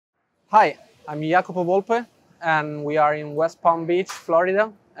Hi, I'm Jacopo Volpe, and we are in West Palm Beach,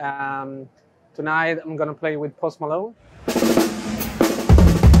 Florida. Tonight I'm gonna play with Post Malone.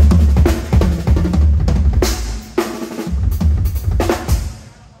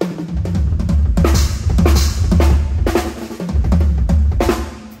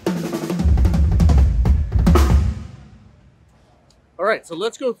 All right, so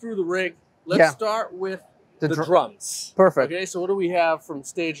let's go through the rig. Let's start with the drums. Perfect. Okay, so what do we have from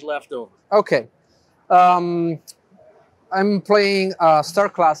stage left over? Okay. I'm playing a Star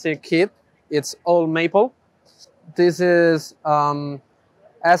Classic kit. It's all maple. This is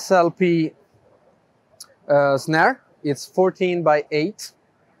SLP snare. It's 14 by 8.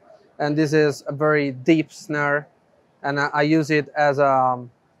 And this is a very deep snare. And I use it as a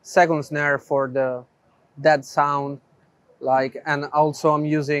second snare for the dead sound. And also I'm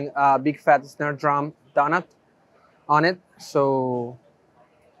using a big fat snare drum donut on it. So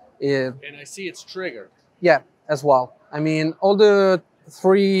And I see it's triggered. Yeah, as well. I mean, all the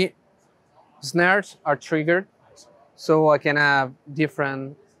 3 snares are triggered, so I can have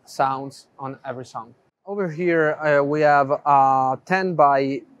different sounds on every song. Over here, we have a 10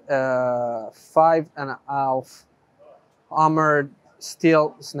 by 5.5 armored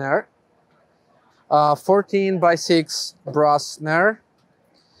steel snare, 14 by 6 brass snare.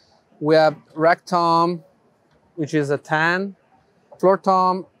 We have rack tom, which is a 10, floor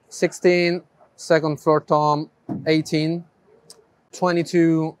tom 16, second floor tom 18,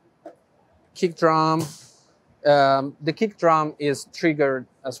 22 kick drum. The kick drum is triggered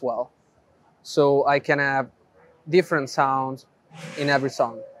as well, so I can have different sounds in every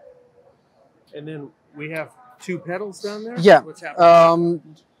song. And then we have 2 pedals down there? Yeah. What's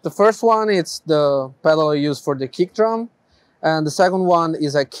happening? The first one is the pedal I use for the kick drum, and the second one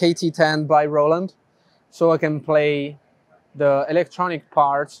is a KT10 by Roland, so I can play the electronic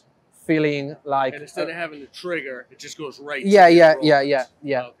parts feeling like... And instead of having the trigger, it just goes right Yeah. Okay.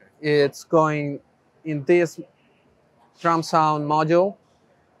 It's going in this drum sound module,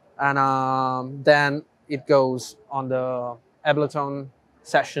 and then it goes on the Ableton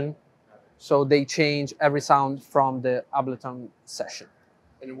session. So they change every sound from the Ableton session.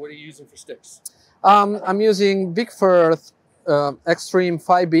 And what are you using for sticks? I'm using Big Firth Extreme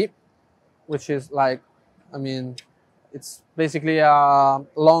 5B, which is it's basically a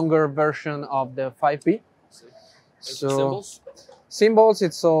longer version of the 5B. So cymbals? Cymbals,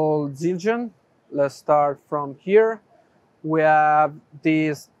 it's all Zildjian. Let's start from here. We have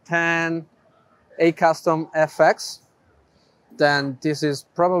this 10 A Custom FX. Then this is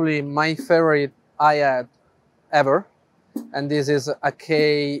probably my favorite hi-hat ever. And this is a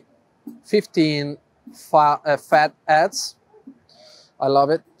K15 Fat Hats. I love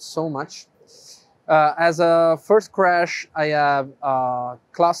it so much. As a first crash, I have a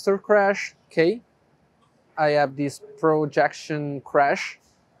Cluster Crash K. I have this Projection Crash,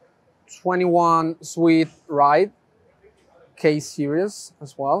 21 Sweet Ride K series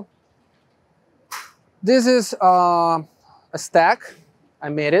as well. This is a stack. I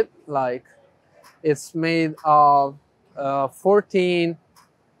made it it's made of 14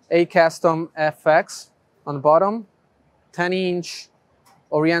 A Custom FX on the bottom, 10-inch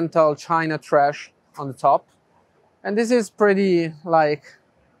Oriental China Trash on the top, and this is pretty let's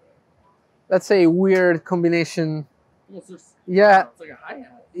say weird combination. Yeah, it's like a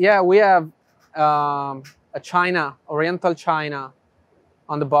hi-hat. Yeah, we have a Oriental China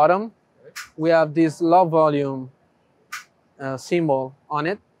on the bottom. We have this low volume cymbal on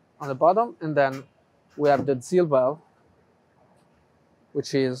it on the bottom, and then we have the Zilbel,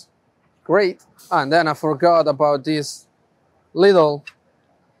 which is great. And then I forgot about this little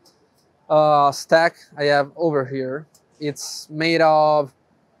stack I have over here. It's made of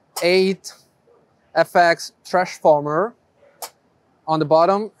 8 FX Trash Former on the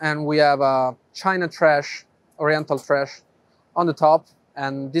bottom, and we have a China Trash, Oriental Trash on the top.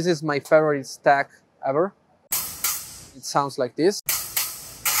 And this is my favorite stack ever. It sounds like this.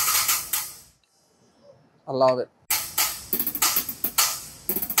 I love it.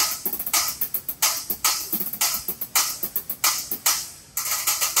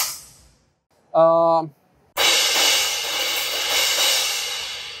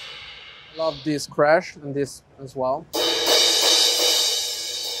 I love this crash and this as well.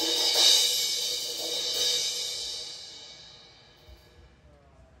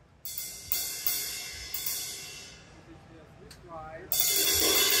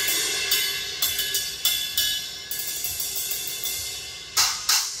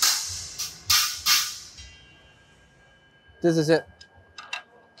 This is it.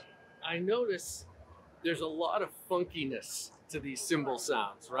 I notice there's a lot of funkiness to these cymbal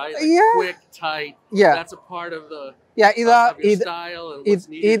sounds, right? Like Yeah. quick, tight. Yeah. That's a part of the Yeah. of your style and what's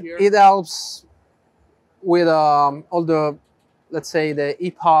needed here. It helps with all the, let's say, the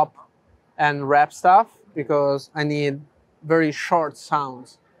hip hop and rap stuff, because I need very short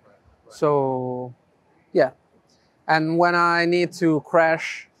sounds. So yeah, and when I need to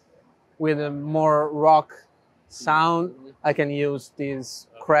crash with a more rock sound, I can use this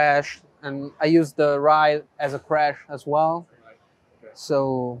crash, and I use the ride as a crash as well.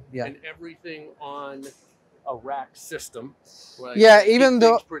 So yeah. And everything on a rack system. Right? Yeah, Keep even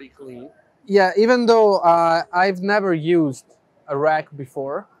though things pretty clean. Yeah, even though I've never used a rack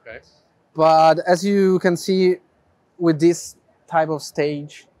before, Okay. but as you can see with this type of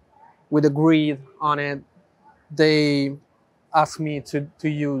stage, with a grid on it, they ask me to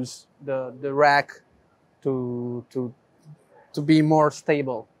use the rack to be more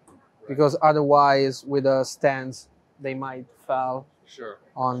stable, because otherwise with a stance they might fall Sure.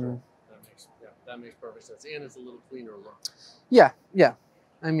 on. Sure. That makes perfect sense, and it's a little cleaner look. Yeah.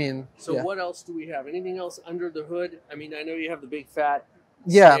 I mean. So yeah. what else do we have? Anything else under the hood? I mean, I know you have the big fat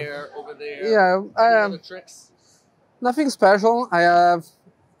Yeah. snare over there. Yeah. Any other tricks? Nothing special. I have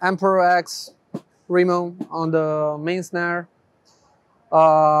Emperor X Remo on the main snare.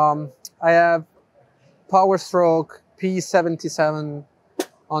 I have Power Stroke P77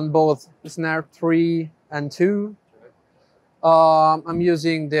 on both snare 3 and 2. I'm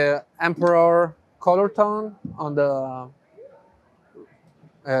using the Emperor color tone on the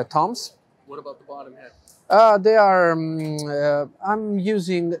toms. What about the bottom head? They are. I'm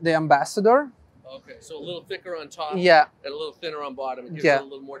using the Ambassador. Okay, so a little thicker on top. Yeah. And a little thinner on bottom. It gives Yeah. it a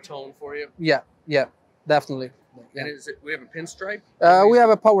little more tone for you. Yeah, definitely. Yeah. And is it? We have a pinstripe. We have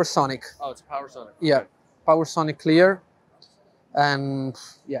a Power Sonic. Oh, it's a Power Sonic. Yeah, Okay. Power Sonic Clear, and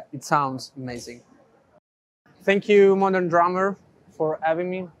yeah, it sounds amazing. Thank you, Modern Drummer, for having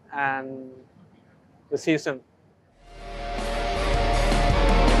me, and we'll see you soon.